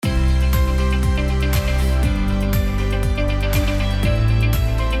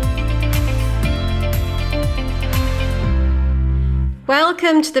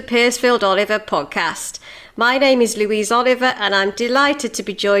Welcome to the Piercefield Oliver podcast. My name is Louise Oliver and I'm delighted to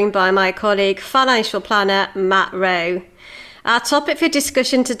be joined by my colleague, financial planner Matt Rowe. Our topic for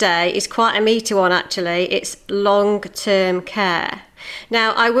discussion today is quite a meaty one actually. It's long-term care.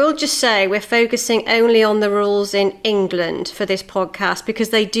 Now, I will just say we're focusing only on the rules in England for this podcast because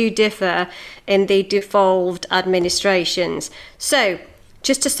they do differ in the devolved administrations. So,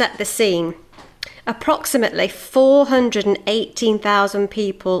 just to set the scene, approximately 418,000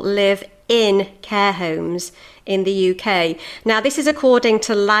 people live in care homes in the UK. Now, this is according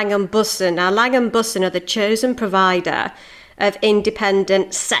to Lang & Busson. Now, Lang & Busson are the chosen provider of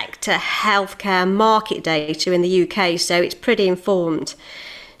independent sector healthcare market data in the UK, so it's pretty informed.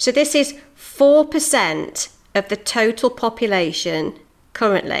 So this is 4% of the total population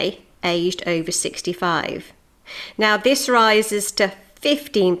currently aged over 65. Now, this rises to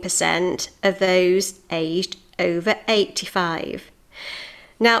 15% of those aged over 85.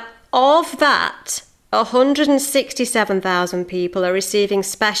 Now, of that, 167,000 people are receiving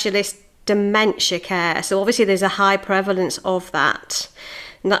specialist dementia care. So obviously there's a high prevalence of that.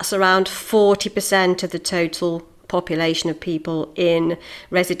 And that's around 40% of the total population of people in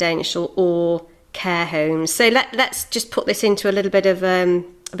residential or care homes. So let's just put this into a little bit of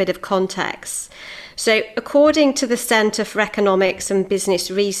context. So according to the Centre for Economics and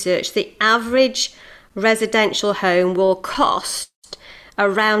Business Research, the average residential home will cost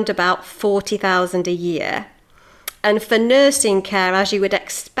around about $40,000 a year. And for nursing care, as you would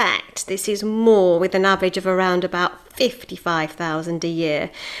expect, this is more, with an average of around about $55,000 a year.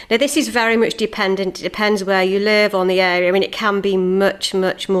 Now, this is very much dependent. It depends where you live on the area. I mean, it can be much,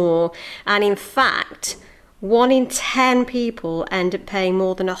 much more. And in fact, 1 in 10 people end up paying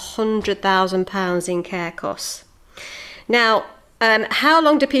more than £100,000 in care costs. Now, how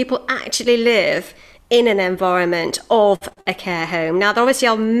long do people actually live in an environment of a care home? Now, there obviously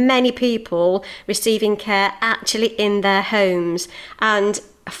are many people receiving care actually in their homes, and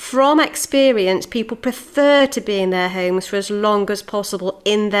from experience, people prefer to be in their homes for as long as possible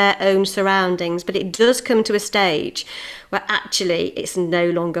in their own surroundings, but it does come to a stage where actually it's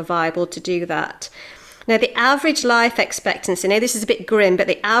no longer viable to do that. Now, the average life expectancy, now this is a bit grim, but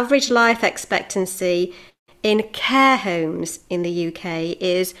the average life expectancy in care homes in the UK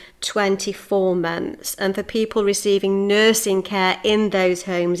is 24 months. And for people receiving nursing care in those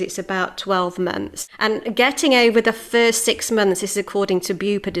homes, it's about 12 months. And getting over the first 6 months, this is according to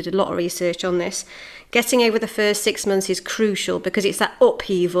Bupa, did a lot of research on this. Getting over the first 6 months is crucial because it's that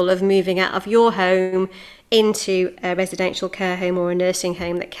upheaval of moving out of your home into a residential care home or a nursing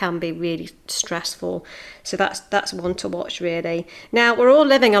home that can be really stressful. So that's one to watch, really. Now, we're all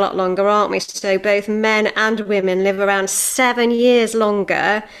living a lot longer, aren't we? So both men and women live around 7 years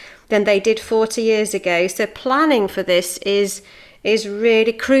longer than they did 40 years ago. So planning for this is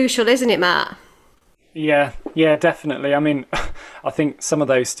really crucial, isn't it, Matt? Yeah, definitely. I mean, I think some of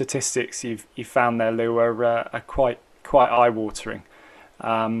those statistics you found there, Lou, are quite eye-watering,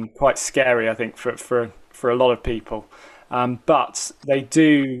 quite scary, I think, for a lot of people. But they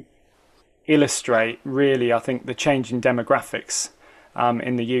do illustrate, really, I think, the changing demographics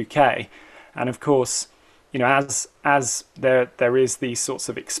in the UK. And of course, you know, as there is these sorts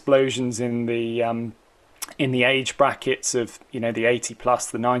of explosions in the age brackets of, you know, the 80 plus,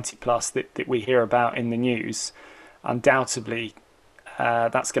 the 90 plus that we hear about in the news, undoubtedly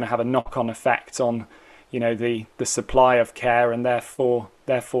that's going to have a knock-on effect on, you know, the supply of care and therefore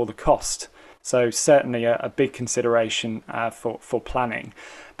the cost. So certainly a big consideration for planning.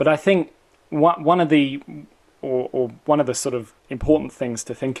 But I think one of the sort of important things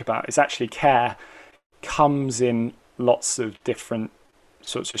to think about is actually care comes in lots of different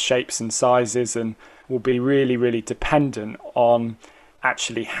sorts of shapes and sizes, and will be really, really dependent on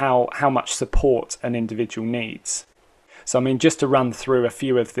actually how much support an individual needs. So I mean, just to run through a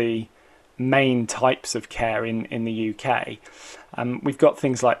few of the main types of care in the UK, we've got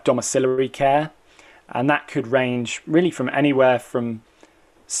things like domiciliary care, and that could range really from anywhere from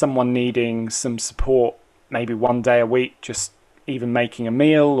someone needing some support maybe 1 day a week, just even making a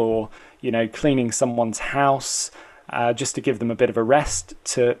meal, or, you know, cleaning someone's house, just to give them a bit of a rest,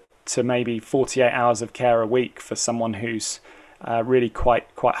 to maybe 48 hours of care a week for someone who's really quite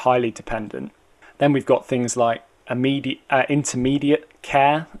highly dependent. Then we've got things like intermediate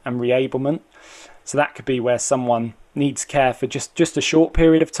care and reablement. So that could be where someone needs care for just a short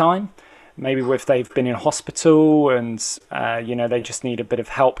period of time. Maybe if they've been in hospital and you know, they just need a bit of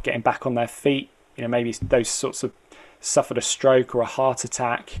help getting back on their feet. You know, maybe those sorts of suffered a stroke or a heart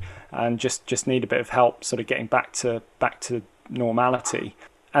attack and just need a bit of help sort of getting back to normality.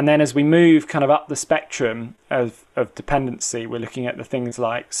 And then as we move kind of up the spectrum of dependency, we're looking at the things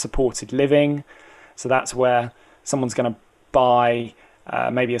like supported living. So that's where someone's going to buy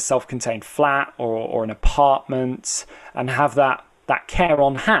maybe a self-contained flat or an apartment and have that care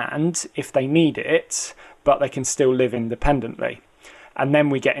on hand if they need it, but they can still live independently. And then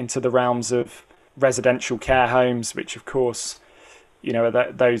we get into the realms of residential care homes, which of course,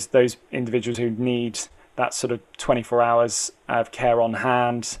 are those individuals who need that sort of 24 hours of care on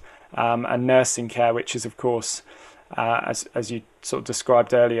hand, and nursing care, which is of course, as you sort of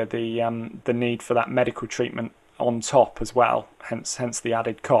described earlier, the need for that medical treatment on top as well, hence the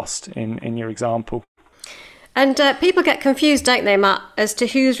added cost in your example. And people get confused, don't they, Matt, as to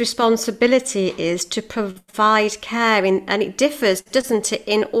whose responsibility it is to provide care. And it differs, doesn't it,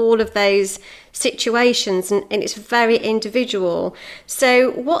 in all of those situations, and it's very individual.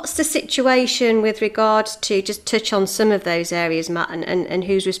 So what's the situation with regards to, just touch on some of those areas, Matt, and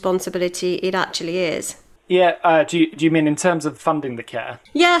whose responsibility it actually is? Yeah, do you mean in terms of funding the care?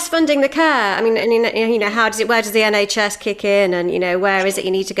 Yes, funding the care. I mean, and where does the NHS kick in, and where is it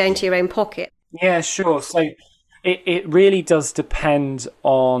you need to go into your own pocket? Yeah, sure. So it really does depend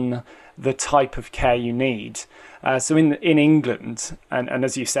on the type of care you need. So in England, and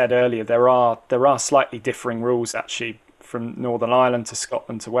as you said earlier, there are slightly differing rules actually from Northern Ireland to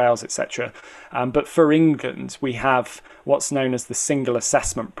Scotland to Wales, etc. But for England, we have what's known as the single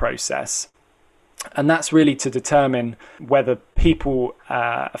assessment process. And that's really to determine whether people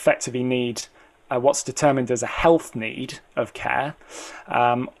effectively need what's determined as a health need of care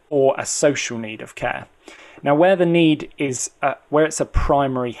or a social need of care. Now, where the need is, where it's a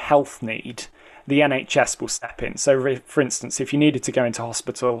primary health need, the NHS will step in. So, for instance, if you needed to go into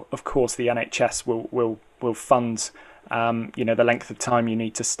hospital, of course, the NHS will fund the length of time you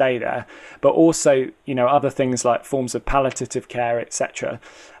need to stay there, but also other things like forms of palliative care, etc.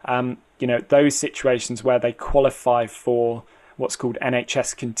 Those situations where they qualify for what's called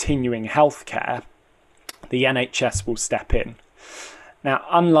NHS continuing healthcare, the NHS will step in. Now,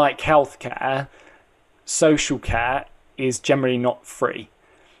 unlike healthcare, social care is generally not free.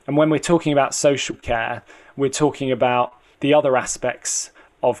 And when we're talking about social care, we're talking about the other aspects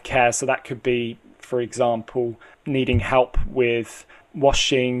of care. So that could be, for example, needing help with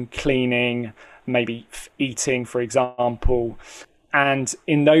washing, cleaning, maybe eating, for example. And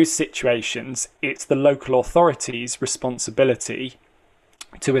in those situations, it's the local authority's responsibility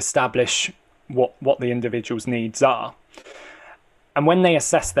to establish what the individual's needs are. And when they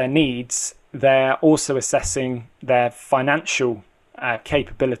assess their needs, they're also assessing their financial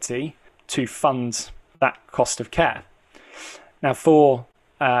capability to fund that cost of care. Now, for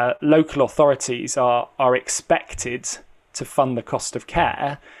local authorities are expected to fund the cost of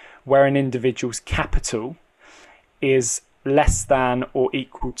care where an individual's capital is less than or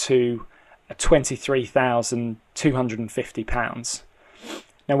equal to £23,250.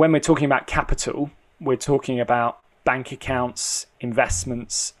 Now, when we're talking about capital, we're talking about bank accounts,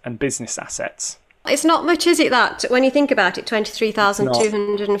 investments, and business assets. It's not much, is it, that when you think about it,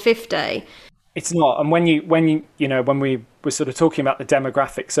 23,250? It's not. And when we were sort of talking about the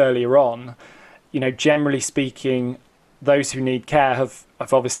demographics earlier on, generally speaking, those who need care have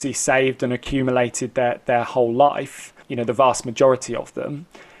obviously saved and accumulated their whole life, the vast majority of them.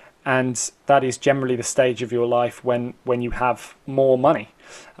 And that is generally the stage of your life when you have more money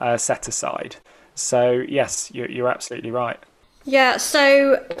set aside. So yes, you're absolutely right. Yeah,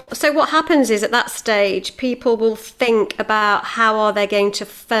 so what happens is at that stage, people will think about how are they going to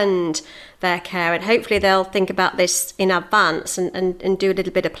fund their care, and hopefully they'll think about this in advance and do a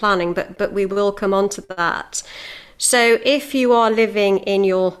little bit of planning, but we will come on to that. So if you are living in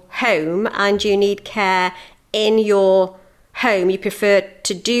your home and you need care in your home, you prefer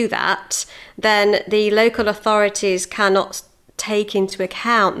to do that, then the local authorities cannot take into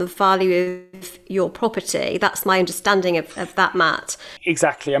account the value of your property. That's my understanding of that, Matt.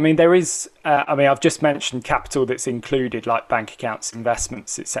 Exactly. I mean, there is, I've just mentioned capital that's included, like bank accounts,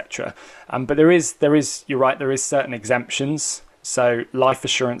 investments, etc. But there is, you're right, there is certain exemptions. So life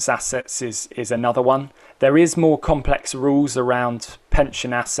assurance assets is another one. There is more complex rules around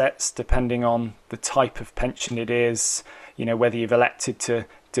pension assets, depending on the type of pension it is, whether you've elected to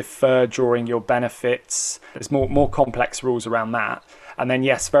defer drawing your benefits. There's more complex rules around that. And then,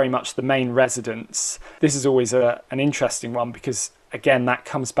 yes, very much the main residence. This is always an interesting one because, again, that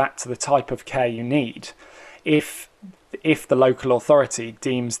comes back to the type of care you need. If the local authority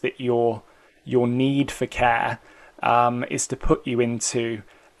deems that your need for care is to put you into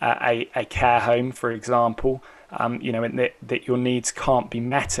a care home, for example, and that your needs can't be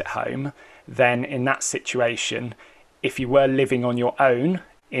met at home, then in that situation, if you were living on your own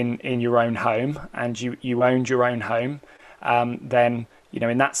in your own home and you owned your own home, then,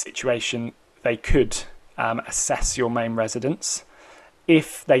 in that situation, they could assess your main residence.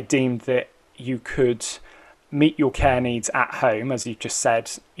 If they deemed that you could meet your care needs at home, as you just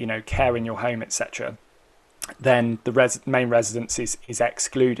said, care in your home, etc., then the main residence is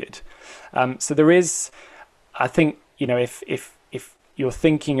excluded. So there is, I think, if you're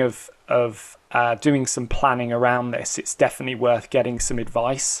thinking of doing some planning around this, it's definitely worth getting some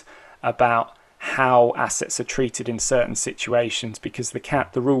advice about how assets are treated in certain situations, because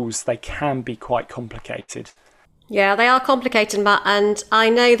the rules, they can be quite complicated. Yeah, they are complicated, Matt, and I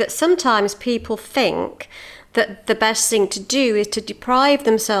know that sometimes people think that the best thing to do is to deprive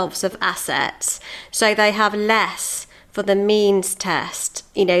themselves of assets so they have less for the means test,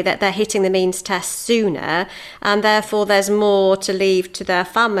 that they're hitting the means test sooner, and therefore there's more to leave to their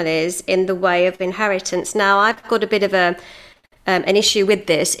families in the way of inheritance. Now, I've got a bit of an issue with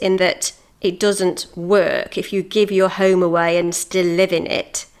this, in that it doesn't work. If you give your home away and still live in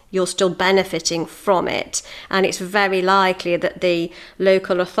it, you're still benefiting from it. And it's very likely that the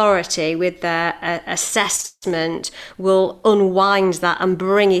local authority, with their assessment, will unwind that and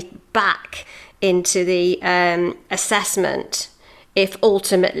bring it back into the assessment if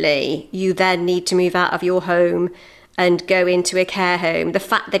ultimately you then need to move out of your home and go into a care home. The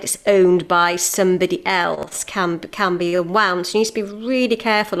fact that it's owned by somebody else can be unwound. So you need to be really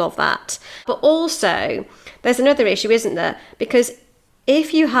careful of that. But also, there's another issue, isn't there? Because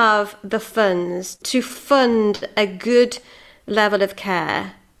if you have the funds to fund a good level of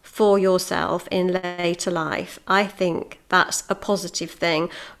care for yourself in later life, I think that's a positive thing,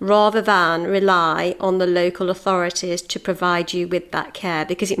 rather than rely on the local authorities to provide you with that care,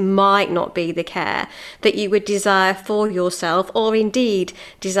 because it might not be the care that you would desire for yourself, or indeed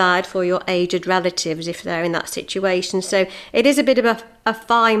desired for your aged relatives if they're in that situation. So it is a bit of a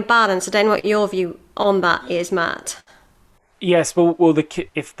fine balance. I don't know what your view on that is, Matt. Yes, well,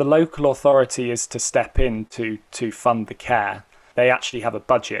 if the local authority is to step in to fund the care, they actually have a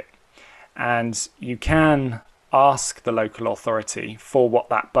budget, and you can ask the local authority for what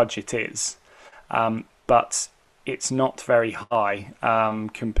that budget is, but it's not very high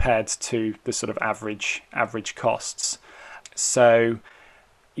compared to the sort of average costs. So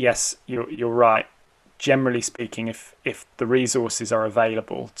yes, you're right. Generally speaking, if the resources are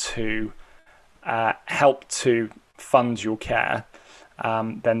available to help to fund your care,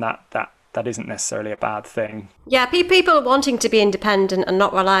 then that isn't necessarily a bad thing. Yeah, people are wanting to be independent and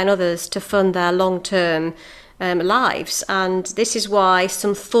not rely on others to fund their long-term lives, and this is why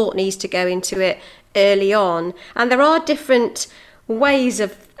some thought needs to go into it early on. And there are different ways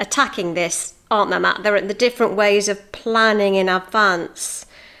of attacking this, aren't there, Matt? There are the different ways of planning in advance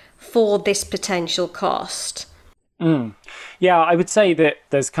for this potential cost. Yeah, I would say that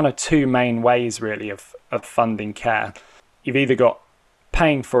there's kind of two main ways really of funding care. You've either got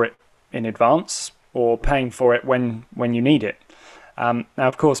paying for it in advance or paying for it when you need it. Now,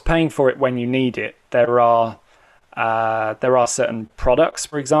 of course, paying for it when you need it, there are certain products,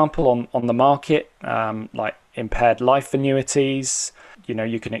 for example, on the market, like impaired life annuities.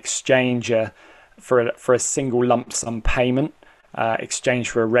 You can exchange for a single lump sum payment, exchange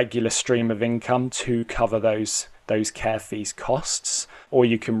for a regular stream of income to cover those care fees costs, or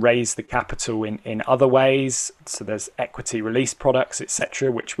you can raise the capital in other ways. So there's equity release products, etc.,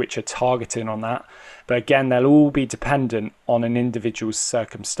 which are targeting on that. But again, they'll all be dependent on an individual's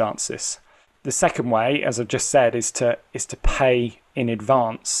circumstances. The second way, as I've just said, is to pay in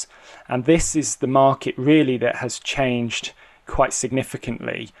advance. And this is the market really that has changed quite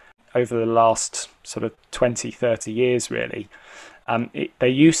significantly over the last sort of 20, 30 years, really. There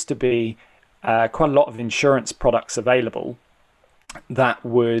used to be quite a lot of insurance products available that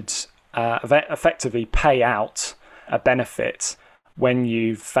would effectively pay out a benefit when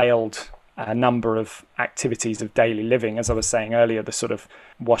you failed a number of activities of daily living, as I was saying earlier, the sort of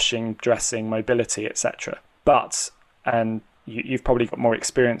washing, dressing, mobility, etc. But, and you've probably got more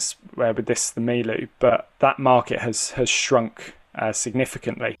experience with this than me, Lou, but that market has shrunk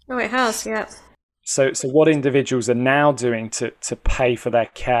significantly. Oh, it has, yeah. So what individuals are now doing to pay for their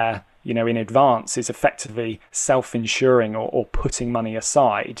care in advance is effectively self-insuring or putting money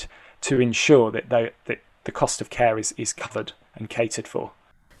aside to ensure that the cost of care is covered and catered for.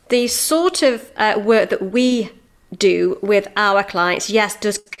 The sort of work that we do with our clients, yes,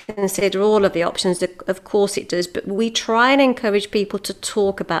 does consider all of the options, of course it does, but we try and encourage people to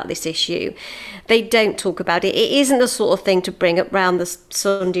talk about this issue. They don't talk about it. It isn't the sort of thing to bring up round the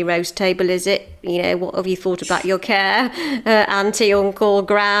Sunday roast table, is it? You know, what have you thought about your care, auntie, uncle,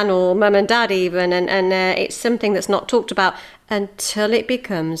 gran, or mum and dad even, and it's something that's not talked about until it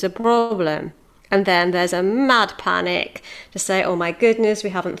becomes a problem. And then there's a mad panic to say, oh my goodness, we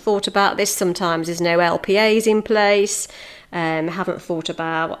haven't thought about this. Sometimes there's no LPAs in place, haven't thought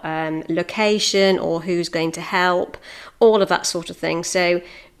about location or who's going to help, all of that sort of thing. So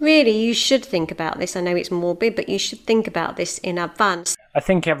really, you should think about this. I know it's morbid, but you should think about this in advance. I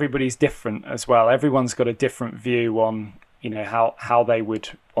think everybody's different as well. Everyone's got a different view on, you know, how they would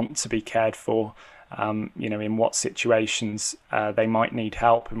want to be cared for. You know, in what situations they might need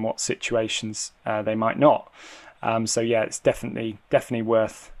help and what situations they might not. So yeah, it's definitely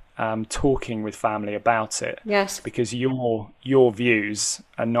worth talking with family about it. Yes. Because your views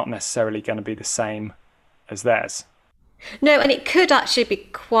are not necessarily going to be the same as theirs. No, and it could actually be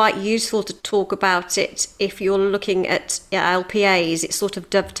quite useful to talk about it if you're looking at LPAs. It sort of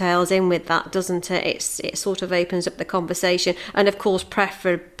dovetails in with that, doesn't it? It sort of opens up the conversation, and of course,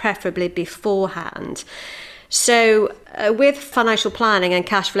 preferably beforehand. So with financial planning and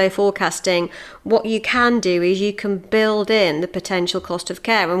cash flow forecasting, what you can do is you can build in the potential cost of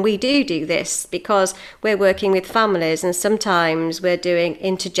care. And we do this because we're working with families, and sometimes we're doing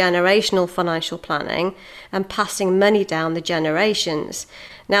intergenerational financial planning and passing money down the generations.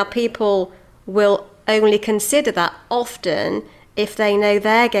 Now, people will only consider that often if they know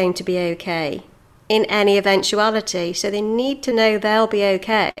they're going to be okay in any eventuality. So they need to know they'll be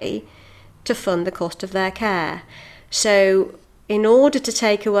okay to fund the cost of their care. So in order to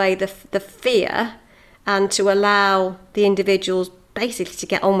take away the fear and to allow the individuals basically to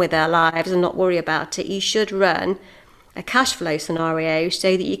get on with their lives and not worry about it, you should run a cash flow scenario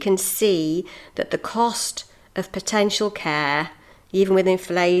so that you can see that the cost of potential care, even with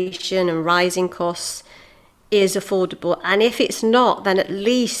inflation and rising costs, is affordable. And if it's not, then at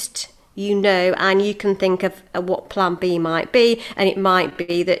least you know, and you can think of what plan B might be, and it might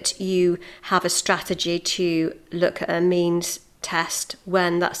be that you have a strategy to look at a means test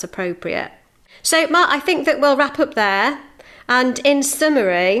when that's appropriate. So Matt, I think that we'll wrap up there, and in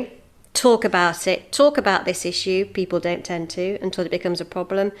summary, talk about it, talk about this issue. People don't tend to until it becomes a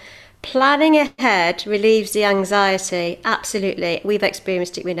problem. Planning ahead relieves the anxiety, absolutely. We've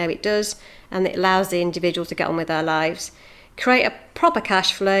experienced it, we know it does, and it allows the individual to get on with their lives. Create a proper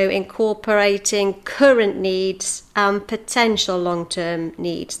cash flow incorporating current needs and potential long-term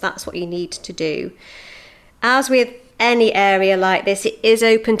needs. That's what you need to do. As with any area like this, it is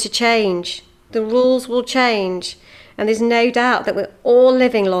open to change. The rules will change, and there's no doubt that we're all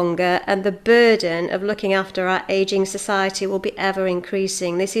living longer, and the burden of looking after our ageing society will be ever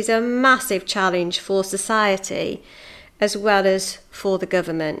increasing. This is a massive challenge for society as well as for the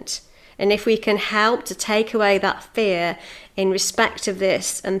government. And if we can help to take away that fear in respect of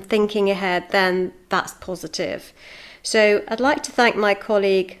this and thinking ahead, then that's positive. So I'd like to thank my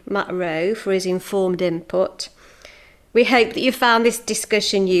colleague Matt Rowe for his informed input. We hope that you found this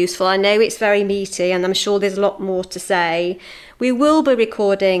discussion useful. I know it's very meaty, and I'm sure there's a lot more to say. We will be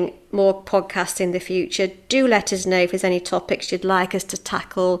recording more podcasts in the future. Do let us know if there's any topics you'd like us to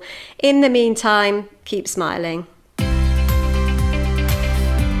tackle. In the meantime, keep smiling.